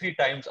 2-3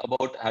 times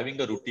about having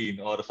a routine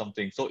or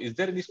something. So is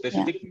there any Yeah.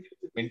 specific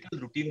mental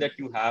routine that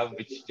you have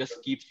which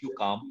just keeps you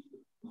calm?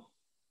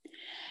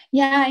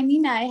 Yeah, I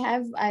mean,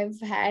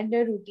 I've had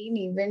a routine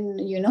even,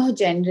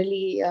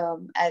 generally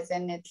as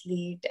an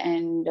athlete,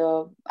 and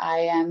I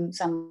am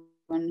someone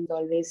who's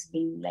always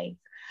been like,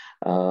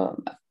 uh,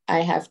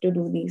 I have to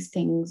do these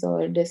things,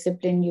 or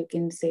disciplined, you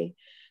can say.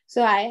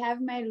 So I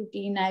have my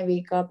routine. I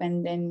wake up,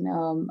 and then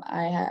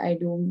I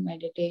do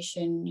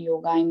meditation,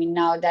 yoga. I mean,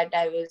 now that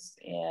I was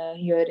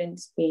here in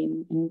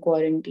Spain in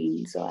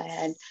quarantine, so I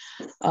had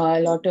a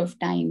lot of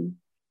time.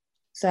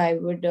 So I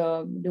would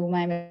do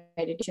my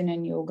meditation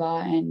and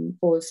yoga, and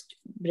post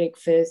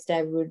breakfast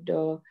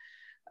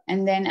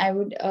and then I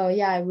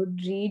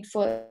would read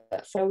for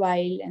a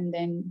while, and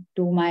then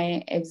do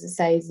my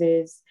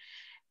exercises.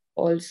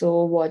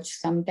 Also watch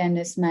some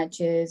tennis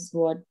matches,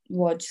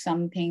 watch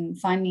something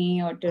funny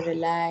or to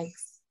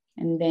relax,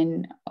 and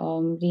then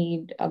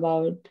read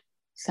about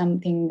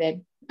something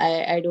that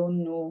I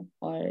don't know,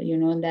 or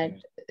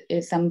that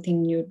is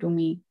something new to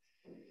me.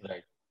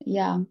 Right.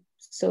 Yeah.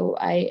 So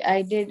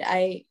I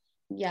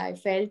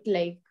felt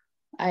like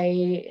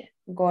I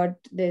got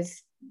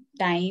this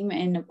time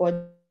and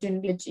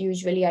opportunity, which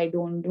usually I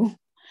don't do.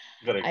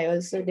 Correct. I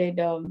also did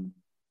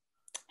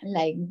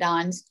like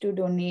dance to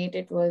donate.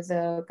 It was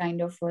a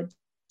kind of a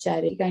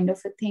charity kind of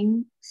a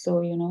thing.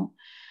 So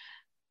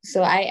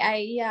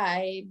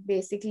I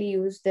basically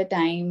used the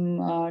time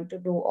to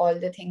do all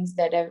the things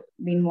that I've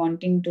been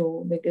wanting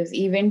to, because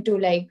even to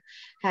like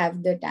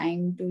have the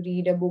time to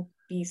read a book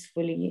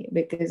peacefully,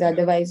 because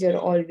otherwise you're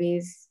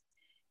always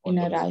On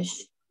in the a move.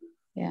 rush.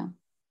 Yeah.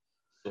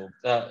 So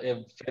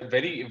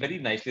very, very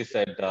nicely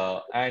said.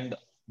 And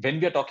when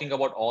we are talking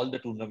about all the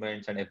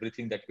tournaments and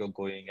everything that you're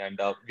going, and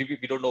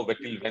we don't know when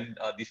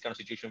this kind of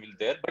situation will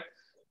there,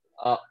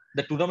 but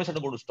the tournaments are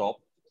not going to stop.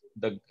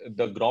 The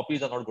Grand Prix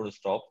are not going to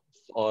stop,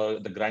 or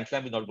the Grand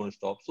Slam is not going to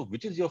stop. So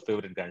which is your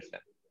favorite Grand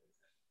Slam?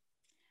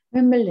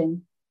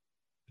 Wimbledon.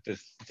 It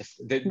is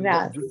just the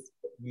Grass.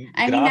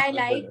 I mean,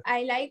 grass.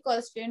 I like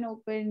Australian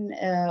Open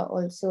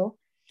also,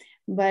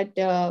 but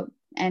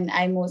and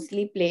I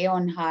mostly play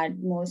on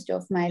hard. Most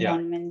of my Yeah.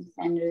 tournaments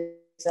and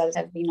results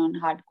have been on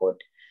hard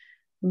court.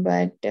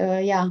 But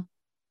yeah,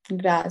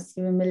 grass,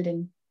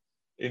 Wimbledon.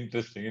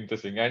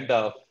 Interesting. And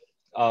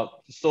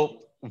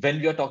so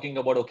when we are talking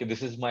about, okay,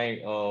 this is my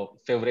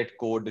favorite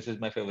court, this is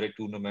my favorite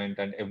tournament,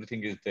 and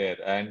everything is there,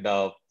 and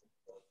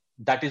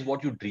that is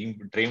what you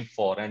dream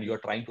for, and you are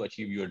trying to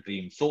achieve your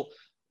dream. So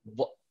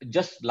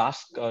just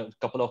last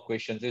couple of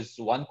questions is,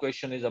 one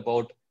question is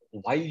about,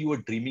 while you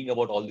were dreaming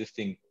about all these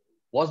things,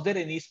 was there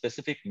any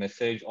specific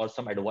message or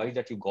some advice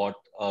that you got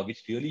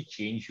which really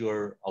changed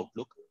your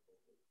outlook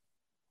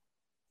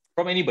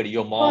from anybody,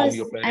 your Of mom,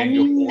 your course. I parent,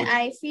 your mean, coach?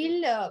 I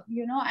feel,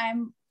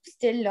 I'm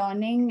still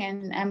learning,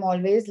 and I'm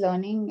always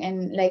learning.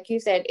 And like you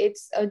said,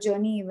 it's a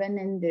journey even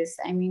in this.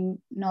 I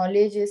mean,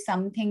 knowledge is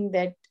something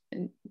that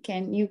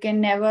you can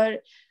never,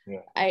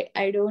 Yeah.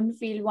 I don't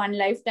feel one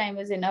lifetime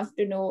is enough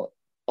to know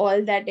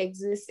all that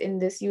exists in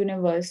this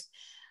universe.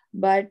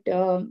 But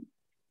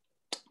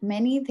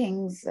many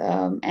things.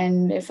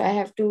 And if I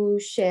have to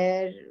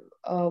share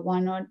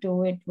one or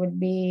two, it would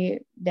be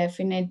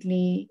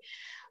definitely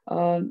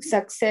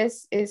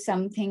success is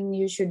something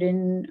you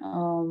shouldn't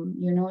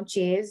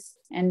chase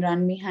and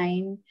run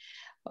behind.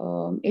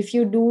 If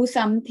you do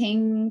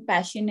something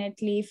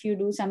passionately, if you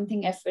do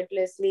something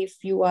effortlessly,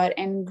 if you are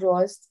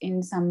engrossed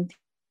in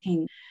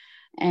something,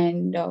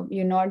 and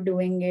you're not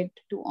doing it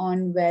to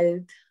earn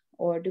wealth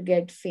or to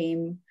get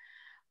fame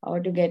or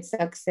to get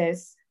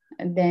success,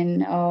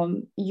 then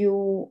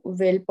you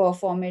will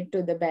perform it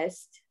to the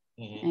best.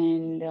 Mm-hmm.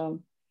 And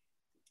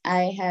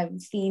I have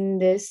seen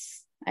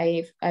this,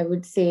 I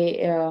would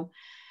say,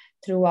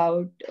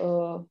 throughout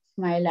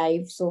my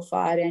life so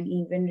far, and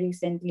even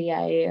recently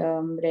I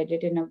read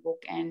it in a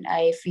book, and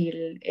I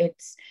feel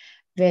it's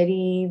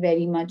very,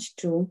 very much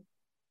true.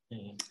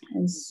 Mm-hmm.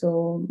 And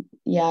so,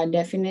 yeah,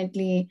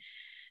 definitely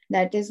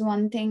that is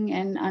one thing.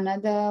 And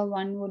another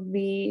one would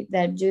be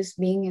that just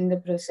being in the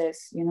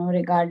process,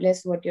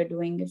 regardless what you're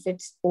doing, if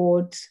it's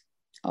sports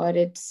or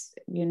it's,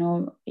 you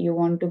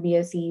want to be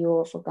a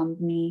CEO of a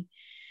company,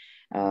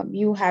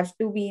 you have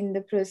to be in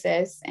the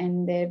process,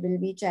 and there will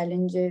be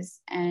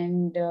challenges,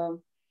 and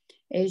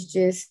it's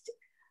just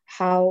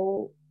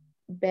how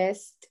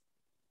best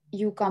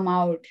you come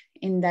out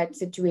in that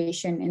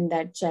situation, in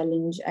that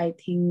challenge. I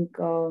think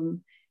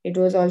it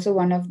was also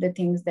one of the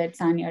things that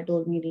Sania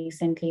told me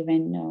recently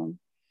when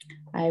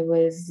I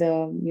was,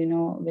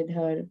 with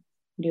her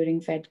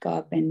during Fed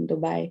Cup in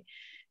Dubai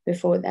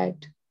before that.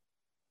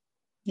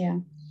 Yeah.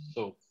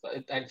 So,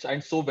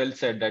 and so well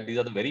said that these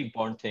are the very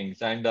important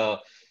things. And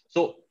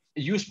so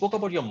you spoke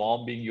about your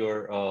mom being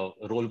your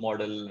role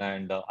model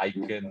and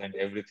icon and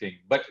everything.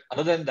 But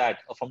other than that,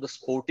 from the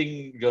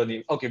sporting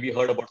journey, okay, we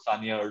heard about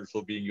Sania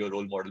also being your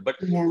role model. But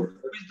Yeah.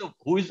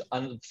 who is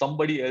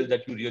somebody else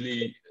that you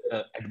really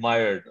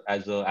admired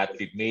as an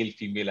athlete, male,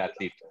 female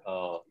athlete,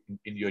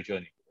 in your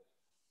journey?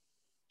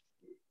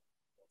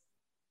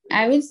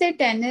 I would say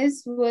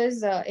tennis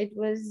was,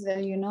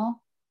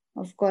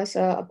 of course,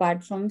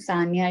 apart from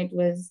Sania, it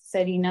was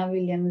Serena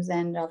Williams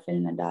and Rafael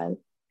Nadal.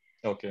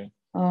 Okay.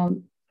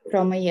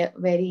 From a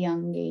very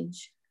young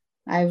age.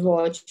 I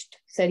watched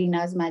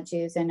Serena's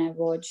matches, and I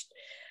watched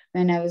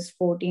when I was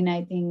 14,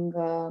 I think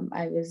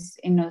I was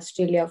in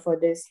Australia for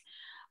this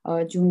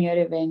junior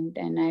event,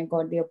 and I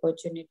got the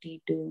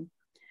opportunity to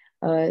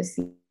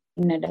see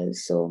Nadal.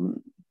 So,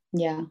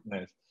 yeah.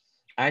 Nice.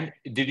 And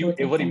did you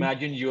ever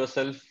imagine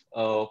yourself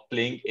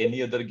playing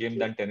any other game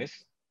than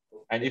tennis?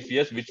 And if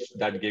yes, which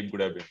that game could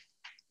have been?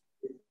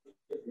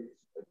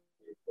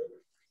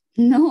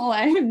 No,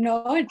 I have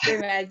not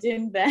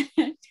imagined that.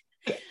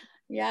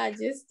 Yeah,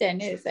 just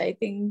tennis. I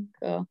think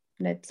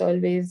that's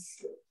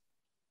always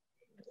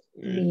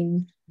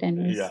been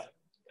tennis. Yeah,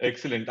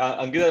 excellent.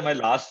 Ankita, my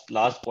last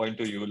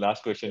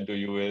question to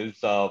you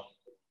is,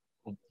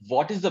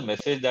 what is the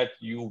message that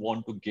you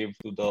want to give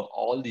to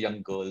all the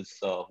young girls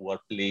who are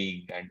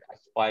playing and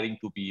aspiring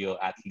to be an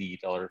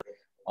athlete or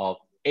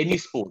any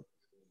sport,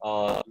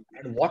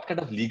 and what kind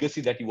of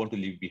legacy that you want to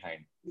leave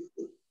behind?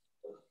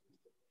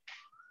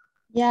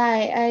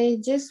 Yeah, I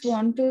just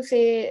want to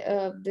say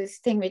this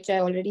thing which I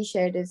already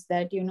shared is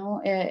that,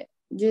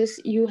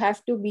 just you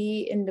have to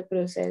be in the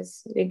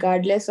process,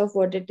 regardless of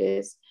what it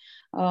is.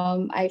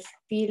 I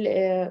feel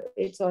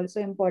it's also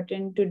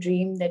important to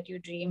dream that you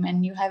dream,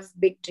 and you have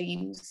big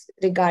dreams,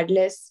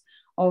 regardless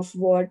of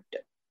what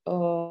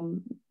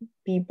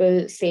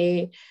people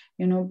say.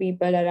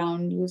 People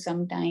around you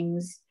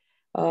sometimes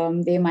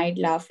they might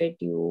laugh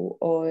at you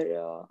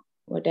or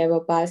whatever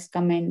past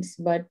comments,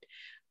 but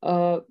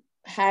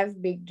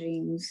have big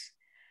dreams,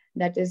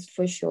 that is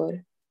for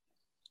sure.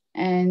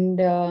 And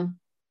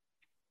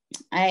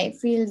I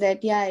feel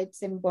that, yeah,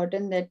 it's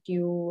important that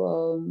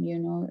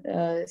you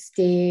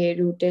stay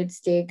rooted,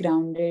 stay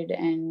grounded,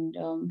 and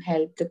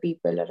help the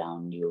people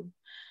around you,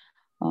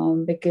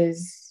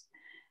 because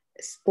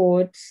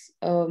sports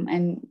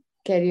and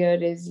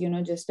career is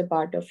just a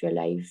part of your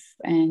life,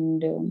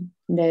 and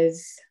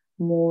there's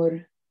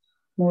more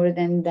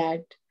than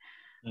that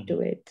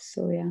to it.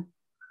 So, yeah.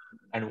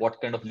 And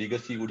what kind of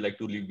legacy you would like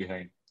to leave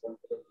behind?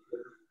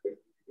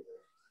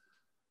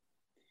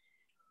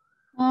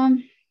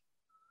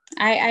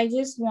 I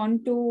just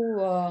want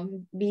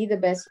to be the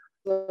best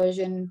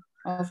version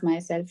of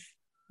myself,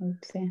 I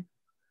would say.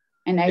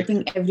 And I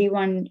think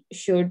everyone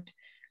should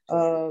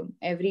look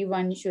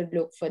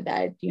for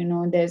that.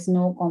 There's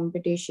no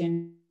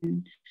competition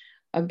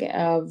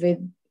with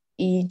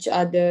each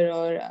other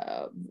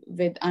or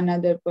with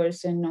another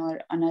person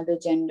or another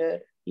gender.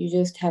 You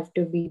just have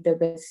to be the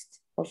best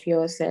of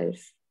yourself,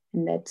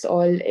 and that's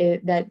all.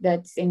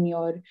 That's in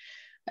your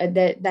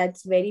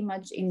that's very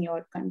much in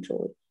your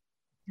control.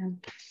 Yeah.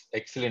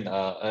 Excellent,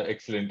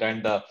 excellent.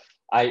 And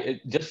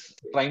I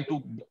just trying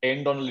to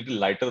end on a little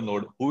lighter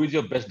note. Who is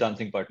your best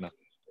dancing partner?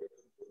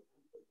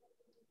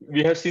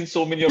 We have seen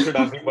so many of your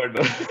dancing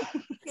partners.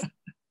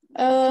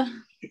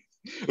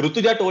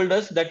 Rutuja told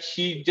us that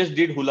she just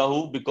did hula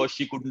hoop because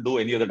she couldn't do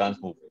any other dance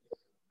move.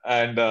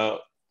 And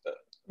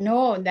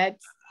no,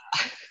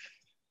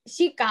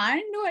 she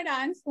can't do a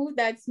dance move.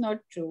 That's not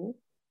true.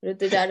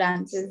 Rutuja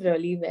dances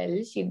really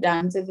well. She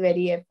dances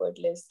very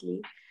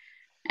effortlessly,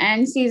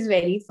 and she's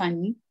very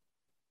funny.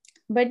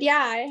 But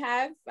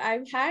yeah,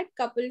 I've had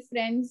couple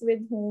friends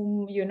with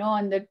whom,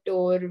 on the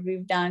tour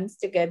we've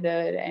danced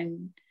together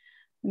and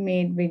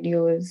made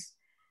videos.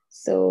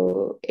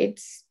 So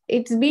it's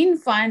been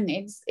fun.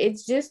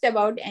 It's just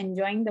about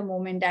enjoying the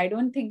moment. I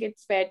don't think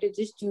it's fair to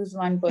just choose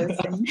one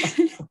person.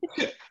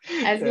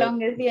 As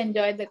long as you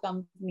enjoy the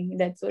company,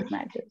 that's what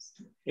matters.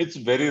 It's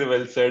very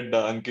well said,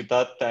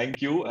 Ankita.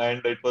 Thank you,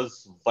 and it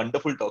was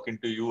wonderful talking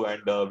to you.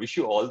 And wish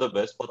you all the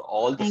best for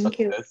all the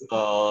success.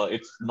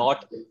 It's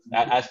not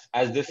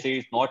as they say,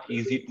 it's not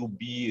easy to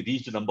be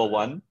reached number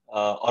one,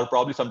 or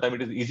probably sometimes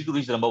it is easy to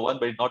reach number one,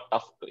 but it's not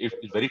tough. It's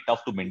very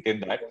tough to maintain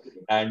that.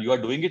 And you are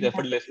doing it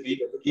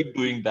effortlessly. Keep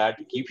doing that.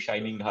 Keep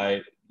shining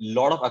high.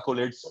 lot of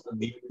accolades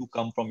need to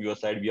come from your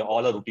side. We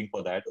all are rooting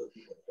for that.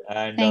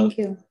 And Thank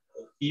you.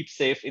 keep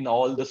safe in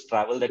all this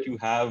travel that you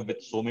have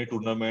with so many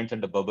tournaments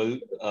and the bubble.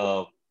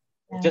 Yeah.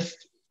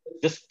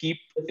 Just keep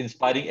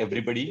inspiring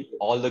everybody,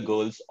 all the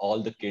girls,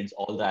 all the kids,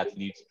 all the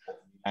athletes,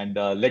 and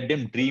let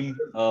them dream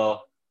to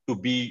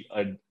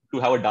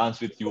have a dance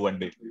with you one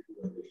day.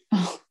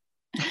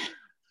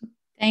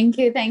 Thank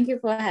you. Thank you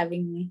for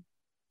having me.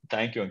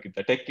 Thank you,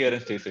 Ankita. Take care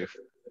and stay safe.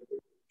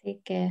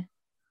 Take care.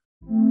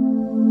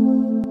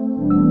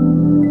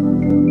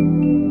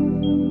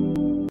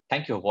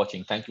 Thank you for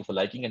watching. Thank you for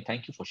liking and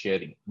thank you for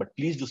sharing. But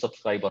please do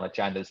subscribe on our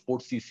channel,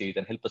 Sportsy Says,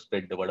 and help us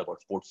spread the word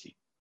about Sportsy.